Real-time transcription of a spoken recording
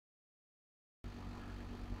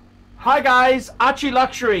Hi guys,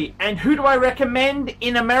 ArchieLuxury, and who do I recommend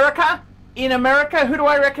in America? In America, who do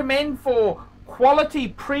I recommend for quality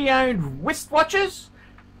pre-owned wristwatches?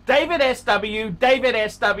 David SW,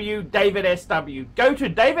 David SW, David SW. Go to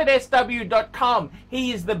davidsw.com.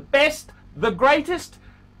 He is the best, the greatest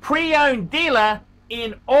pre-owned dealer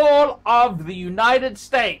in all of the United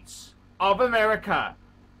States of America.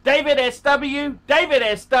 David SW,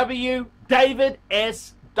 David SW, David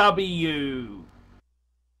SW.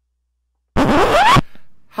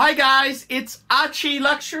 Hi guys, it's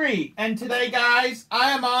ArchieLuxury, and today guys,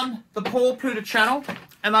 I am on the Pluta channel,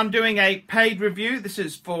 and I'm doing a paid review. This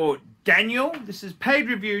is for Daniel. This is paid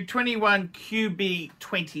review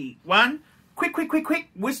 21QB21. Quick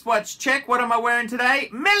wristwatch check. What am I wearing today?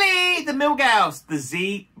 Millie the Milgauss, the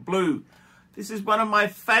Z Blue. This is one of my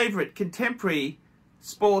favorite contemporary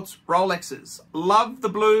sports Rolexes. Love the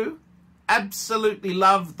blue. Absolutely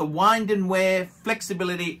love the wind and wear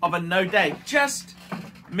flexibility of a no date. Just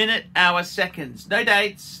minute, hour, seconds. No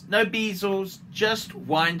dates, no bezels, just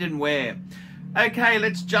wind and wear. Okay,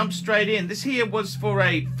 let's jump straight in. This here was for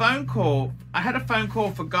a phone call. I had a phone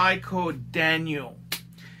call for a guy called Daniel.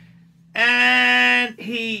 And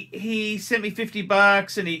he sent me 50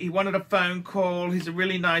 bucks and he wanted a phone call. He's a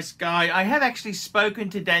really nice guy. I have actually spoken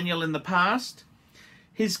to Daniel in the past.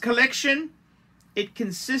 His collection, it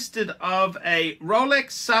consisted of a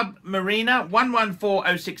Rolex Submariner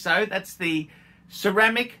 114060. That's the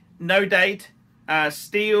ceramic, no date,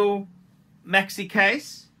 steel maxi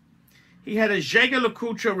case. He had a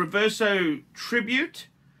Jaeger-LeCoultre Reverso Tribute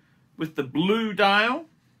with the blue dial.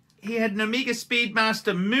 He had an Omega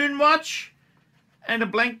Speedmaster Moonwatch and a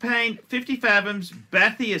blank pane 50 fathoms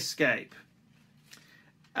Bathy Escape.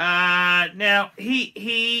 Now,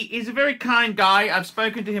 he is a very kind guy. I've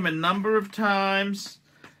spoken to him a number of times.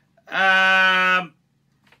 And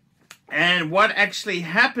what actually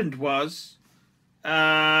happened was,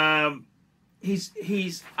 I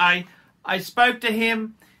spoke to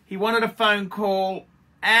him. He wanted a phone call,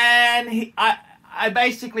 and I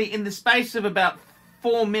basically, in the space of about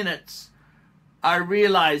 4 minutes, I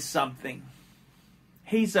realized something.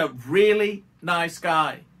 He's a really nice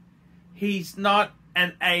guy. He's not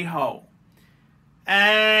an a-hole.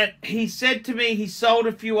 And he said to me he sold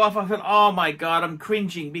a few off. I thought, oh my God, I'm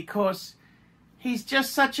cringing, because he's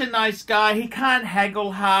just such a nice guy. He can't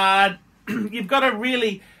haggle hard. You've got to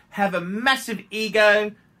really have a massive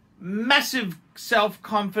ego, massive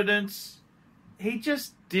self-confidence. He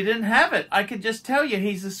just didn't have it. I can just tell you,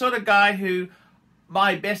 he's the sort of guy who,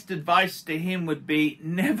 my best advice to him would be,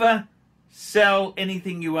 never sell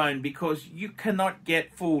anything you own, because you cannot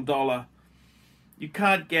get full dollar. You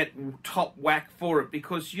can't get top whack for it,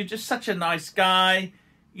 because you're just such a nice guy.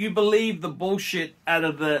 You believe the bullshit out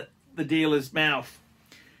of the dealer's mouth.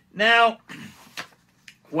 Now,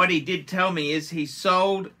 what he did tell me is he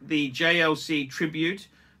sold the JLC Tribute,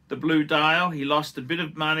 the blue dial. He lost a bit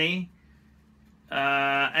of money.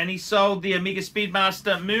 And he sold the Omega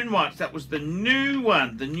Speedmaster Moonwatch. That was the new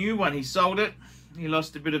one. The new one. He sold it. He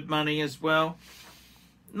lost a bit of money as well.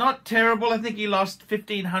 Not terrible. I think he lost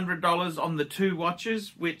 $1,500 on the two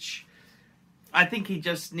watches, which I think he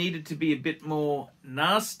just needed to be a bit more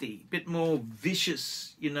nasty, a bit more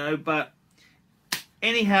vicious, you know. But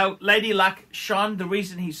anyhow, Lady Luck shone. The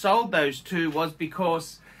reason he sold those two was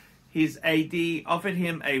because his AD offered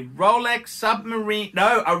him a Rolex Submarine,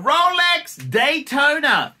 no, a Rolex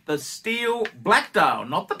Daytona, the steel black dial,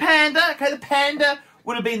 not the Panda. Okay, the Panda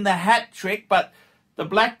would have been the hat trick, but the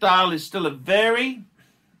black dial is still a very,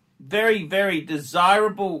 very, very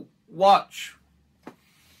desirable watch.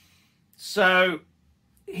 So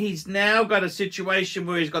he's now got a situation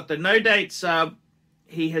where he's got the no date sub,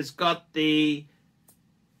 he has got the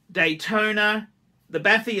Daytona, the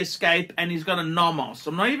Bathy Escape, and he's got a Nomos.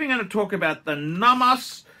 I'm not even going to talk about the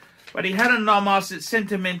Nomos, but he had a Nomos. It's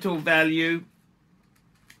sentimental value.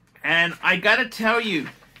 And I got to tell you,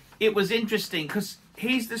 it was interesting, because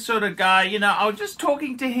he's the sort of guy, you know, I was just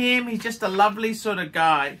talking to him. He's just a lovely sort of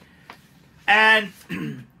guy. And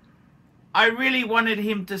I really wanted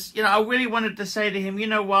him to, you know, I really wanted to say to him, you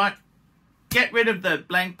know what? Get rid of the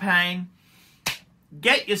blank pane.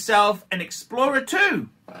 Get yourself an Explorer 2.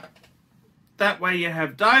 That way you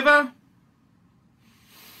have diver,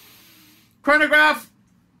 chronograph,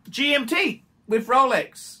 GMT with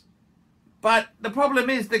Rolex. But the problem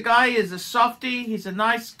is, the guy is a softie. He's a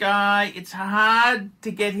nice guy. It's hard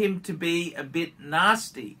to get him to be a bit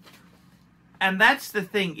nasty. And that's the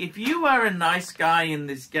thing. If you are a nice guy in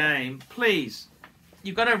this game, please,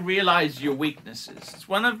 you've got to realize your weaknesses. It's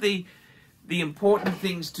one of the important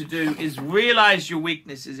things to do is realize your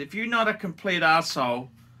weaknesses. If you're not a complete arsehole,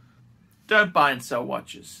 don't buy and sell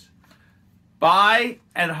watches. buy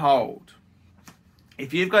and hold.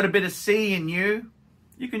 If you've got a bit of C in you,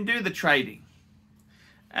 you can do the trading.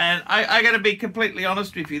 And I got to be completely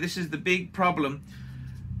honest with you. This is the big problem.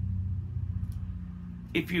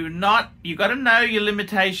 If you're not, you got to know your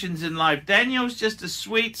limitations in life. Daniel's just a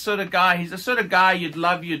sweet sort of guy. He's the sort of guy you'd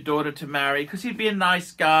love your daughter to marry because he'd be a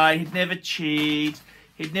nice guy. He'd never cheat.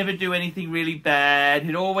 He'd never do anything really bad.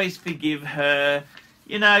 He'd always forgive her.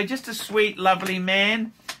 You know, just a sweet, lovely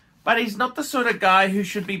man. But he's not the sort of guy who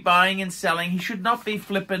should be buying and selling. He should not be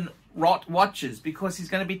flipping rot watches because he's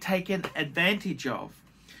going to be taken advantage of.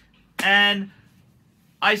 And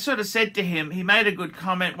I sort of said to him, he made a good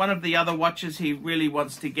comment. One of the other watches he really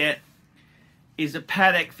wants to get is a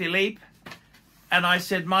Patek Philippe. And I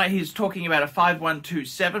said, he's talking about a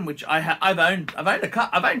 5127, which I've owned two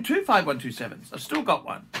 5127s. I've still got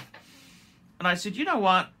one. And I said, you know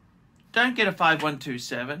what? Don't get a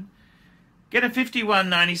 5127. Get a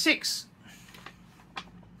 5196.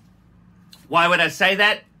 Why would I say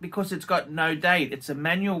that? Because it's got no date. It's a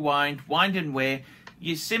manual wind and wear.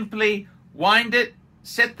 You simply wind it,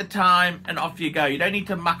 set the time, and off you go. You don't need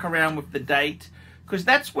to muck around with the date, because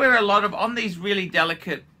that's where a lot of, on these really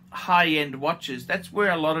delicate high-end watches, that's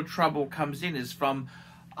where a lot of trouble comes in, is from,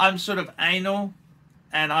 I'm sort of anal,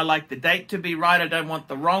 and I like the date to be right. I don't want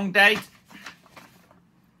the wrong date.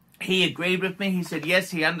 He agreed with me. He said,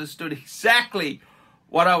 yes, he understood exactly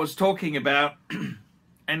what I was talking about.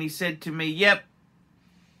 And he said to me, yep,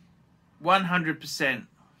 100%.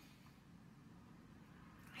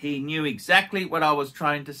 He knew exactly what I was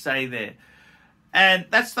trying to say there. And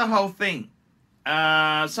that's the whole thing.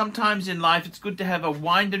 Sometimes in life, it's good to have a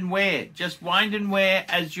wind and wear. Just wind and wear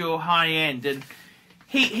as your high end. And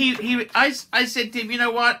I said to him, you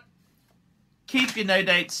know what? Keep your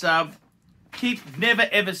no-date sub. Never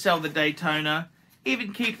ever sell the Daytona.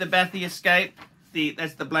 Even keep the Bathy Escape.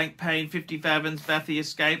 That's the blank pane 50 fathoms Bathy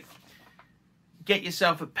Escape. Get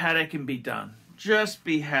yourself a Patek and be done. Just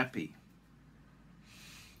be happy.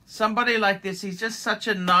 Somebody like this, he's just such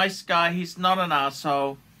a nice guy. He's not an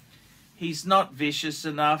asshole. He's not vicious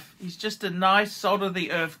enough. He's just a nice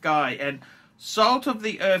salt-of-the-earth guy. And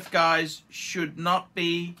salt-of-the-earth guys should not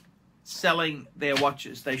be selling their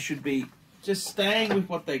watches. They should be just staying with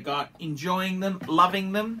what they got, enjoying them,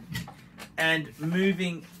 loving them, and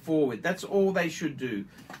moving forward. That's all they should do.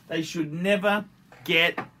 They should never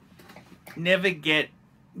get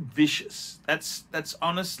vicious. That's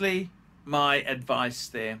honestly my advice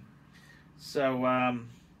there. So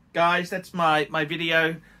guys, that's my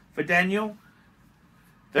video for Daniel.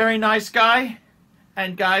 Very nice guy.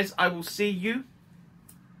 And guys, I will see you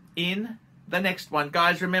in the next one.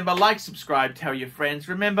 Guys, remember, like, subscribe, tell your friends.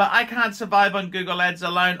 Remember, I can't survive on Google Ads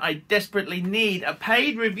alone. I desperately need a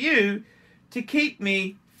paid review to keep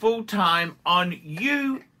me full-time on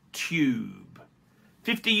YouTube.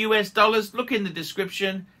 $50 US. Look in the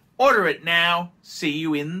description. Order it now. See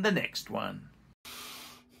you in the next one.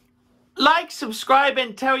 Like, subscribe,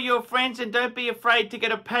 and tell your friends, and don't be afraid to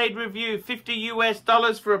get a paid review. $50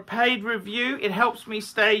 US for a paid review. It helps me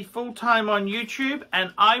stay full-time on YouTube,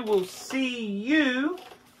 and I will see you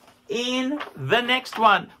in the next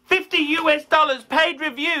one. $50 US paid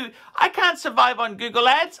review. I can't survive on Google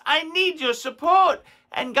Ads. I need your support.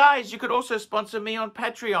 And guys, you could also sponsor me on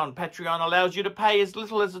Patreon. Patreon allows you to pay as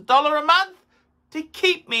little as $1 a month to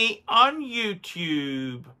keep me on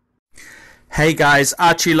YouTube. Hey guys,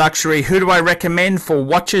 ArchieLuxury. Who do I recommend for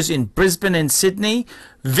watches in Brisbane and Sydney?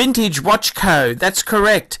 Vintage Watch Co. That's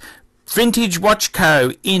correct. Vintage Watch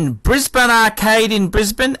Co. in Brisbane Arcade in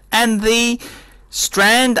Brisbane and the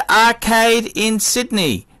Strand Arcade in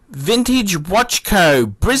Sydney. Vintage Watch Co.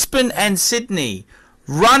 Brisbane and Sydney.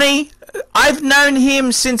 Ronnie, I've known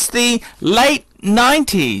him since the late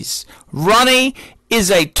 90s. Ronnie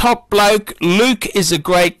is a top bloke. Luke is a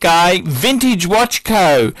great guy. Vintage Watch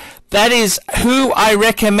Co. That is who I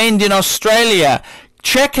recommend in Australia.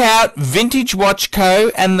 Check out Vintage Watch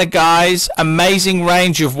Co. and the guys' amazing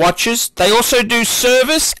range of watches. They also do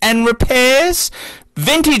service and repairs.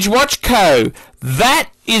 Vintage Watch Co.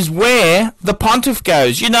 That is where the Pontiff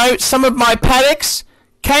goes. You know, some of my Pateks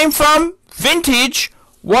came from Vintage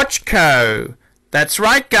Watch Co. That's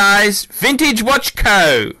right, guys. Vintage Watch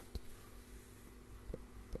Co.